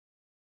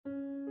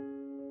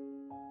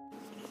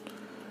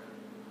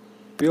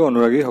প্ৰিয়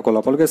অনুৰাগীসকল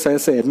আপোনালোকে চাই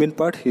আছে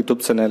এডমিনপাৰ্থ ইউটিউব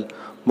চেনেল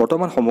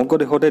বৰ্তমান সমগ্ৰ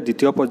দেশতে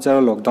দ্বিতীয়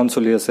পৰ্যায়ৰ লকডাউন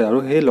চলি আছে আৰু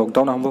সেই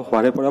লকডাউন আৰম্ভ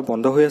হোৱাৰে পৰা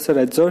বন্ধ হৈ আছে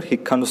ৰাজ্যৰ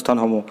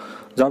শিক্ষানুষ্ঠানসমূহ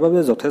যাৰ বাবে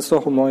যথেষ্ট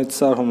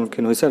সমস্যাৰ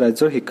সন্মুখীন হৈছে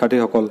ৰাজ্যৰ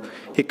শিক্ষাৰ্থীসকল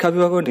শিক্ষা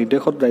বিভাগৰ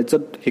নিৰ্দেশত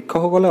ৰাজ্যত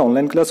শিক্ষকসকলে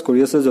অনলাইন ক্লাছ কৰি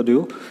আছে যদিও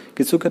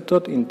কিছু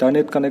ক্ষেত্ৰত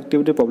ইণ্টাৰনেট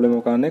কানেক্টিভিটি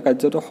প্ৰব্লেমৰ কাৰণে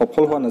কাৰ্যত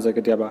সফল হোৱা নাযায়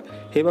কেতিয়াবা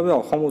সেইবাবে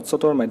অসম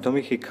উচ্চতৰ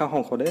মাধ্যমিক শিক্ষা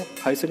সংসদে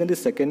হাই ছেকেণ্ডেৰী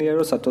ছেকেণ্ড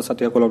ইয়াৰৰ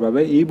ছাত্ৰ-ছাত্ৰীসকলৰ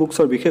বাবে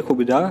ই-বুকছৰ বিশেষ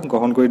সুবিধা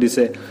গ্ৰহণ কৰি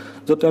দিছে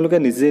য'ত তেওঁলোকে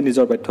নিজে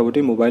নিজৰ পাঠ্যপুথি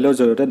মোবাইলৰ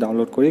জৰিয়তে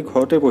ডাউনলোড কৰি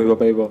ঘৰতে পঢ়িব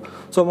পাৰিব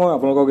চ' মই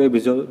আপোনালোকক এই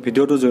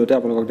ভিডিঅ'টোৰ জৰিয়তে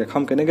আপোনালোকক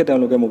দেখাম কেনেকৈ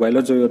তেওঁলোকে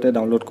মোবাইলৰ জৰিয়তে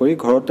ডাউনলোড কৰি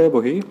ঘৰতে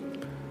বহি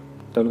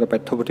তেওঁলোকে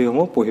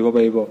পাঠ্যপুথিসমূহ পঢ়িব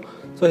পাৰিব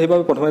চ'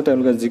 সেইবাবে প্ৰথমে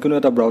তেওঁলোকে যিকোনো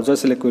এটা ব্ৰাউজাৰ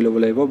চিলেক্ট কৰি ল'ব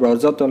লাগিব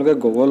ব্ৰাউজাৰত তেওঁলোকে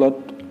গুগলত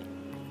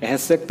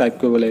AHSEC টাইপ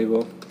কৰিব লাগিব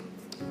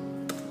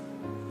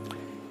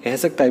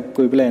AHSEC টাইপ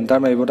কৰি পেলাই এণ্টাৰ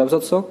মাৰিব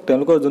তাৰপিছত চাওক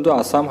তেওঁলোকৰ যোনটো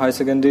আসাম হাই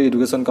ছেকেণ্ডেৰী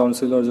এডুকেশ্যন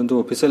কাউন্সিলৰ যোনটো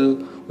অফিচিয়েল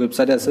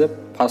ৱেবছাইট আছে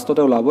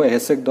ফাৰ্ষ্টতে ওলাব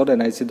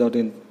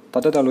ahsec.nic.in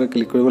তাতে তেওঁলোকে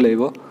ক্লিক কৰিব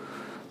লাগিব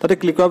তাতে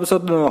ক্লিক কৰাৰ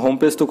পিছত হোম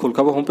পেজটো খোল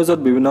খাব হোম পেজত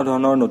বিভিন্ন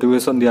ধৰণৰ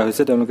নটিফিকেশ্যন দিয়া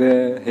হৈছে তেওঁলোকে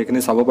সেইখিনি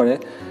চাব পাৰে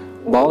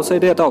বাও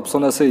সাইডে এটা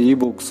অপশ্যন আছে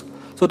ই-বুকছ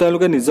চ'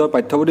 তেওঁলোকে নিজৰ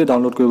পাঠ্যপুথি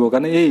ডাউনলোড কৰিবৰ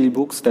কাৰণে এই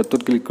ই-বুকছ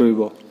টেবটোত ক্লিক কৰিব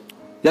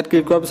ইয়াত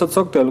ক্লিক কৰাৰ পিছত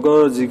চাওক তেওঁলোকৰ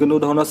যিকোনো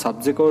ধৰণৰ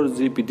ছাবজেক্টৰ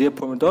যি PDF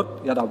ফৰ্মেটত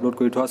ইয়াত আপলোড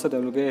কৰি থোৱা আছে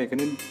তেওঁলোকে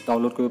সেইখিনি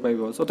ডাউনলোড কৰিব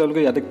পাৰিব চ'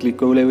 তেওঁলোকে ইয়াতে ক্লিক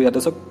কৰিব লাগিব ইয়াতে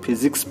চাওক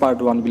ফিজিক্স পাৰ্ট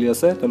 1 বুলি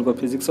আছে তেওঁলোকৰ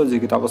ফিজিক্সৰ যি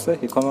কিতাপ আছে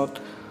সেইখনত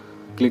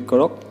ক্লিক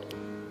কৰক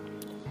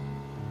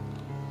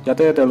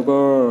ইয়াতে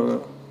তেওঁলোকৰ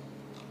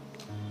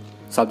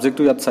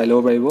সাবজেক্টটো ইয়াত চাই ল'ব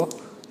পাৰিব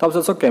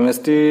তাৰপিছত চাওক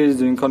কেমিষ্ট্ৰিৰ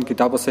যোনখন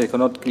কিতাপ আছে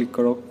সেইখনত ক্লিক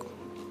কৰক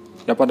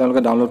ইয়াৰ পৰা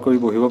তেওঁলোকে ডাউনলোড কৰি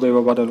পঢ়িব পাৰিব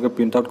বা তেওঁলোকে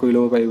প্ৰিণ্ট আউট কৰি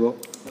ল'ব পাৰিব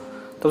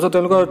তাৰপিছত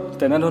তেওঁলোকৰ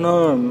তেনেধৰণৰ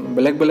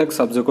বেলেগ বেলেগ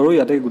ছাবজেক্টৰো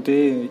ইয়াতে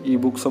গোটেই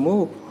ই-বুকসমূহ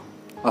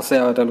আছে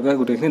আৰু তেওঁলোকে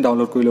গোটেইখিনি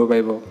ডাউনলোড কৰি ল'ব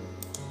পাৰিব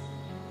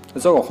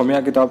চাওক অসমীয়া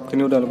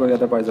কিতাপখিনিও তেওঁলোকৰ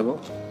ইয়াতে পাই যাব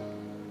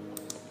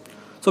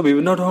চ'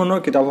 বিভিন্ন ধৰণৰ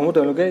কিতাপসমূহ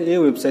তেওঁলোকে এই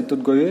ৱেবছাইটটোত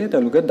গৈ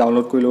তেওঁলোকে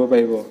ডাউনলোড কৰি ল'ব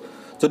পাৰিব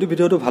যদি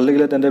ভিডিঅ'টো ভাল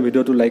লাগিলে তেন্তে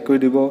ভিডিঅ'টো লাইক কৰি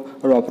দিব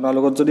আৰু আপোনাৰ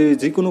লগত যদি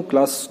যিকোনো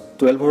ক্লাছ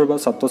 12ৰ বা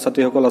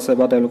ছাত্ৰ-ছাত্ৰীসকল আছে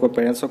বা তেওঁলোকৰ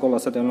পেৰেণ্টছসকল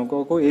আছে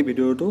তেওঁলোককো এই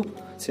ভিডিঅ'টো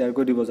শ্বেয়াৰ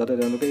কৰি দিব যাতে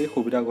তেওঁলোকে এই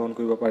সুবিধা গ্ৰহণ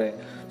কৰিব পাৰে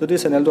যদি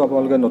চেনেলটো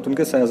আপোনালোকে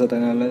নতুনকৈ চাই আছে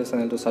তেনেহ'লে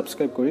চেনেলটো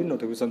ছাবস্ক্ৰাইব কৰি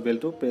নটিফিকেশ্যন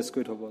বেলটো প্ৰেছ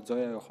কৰি থ'ব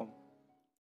জয় অসম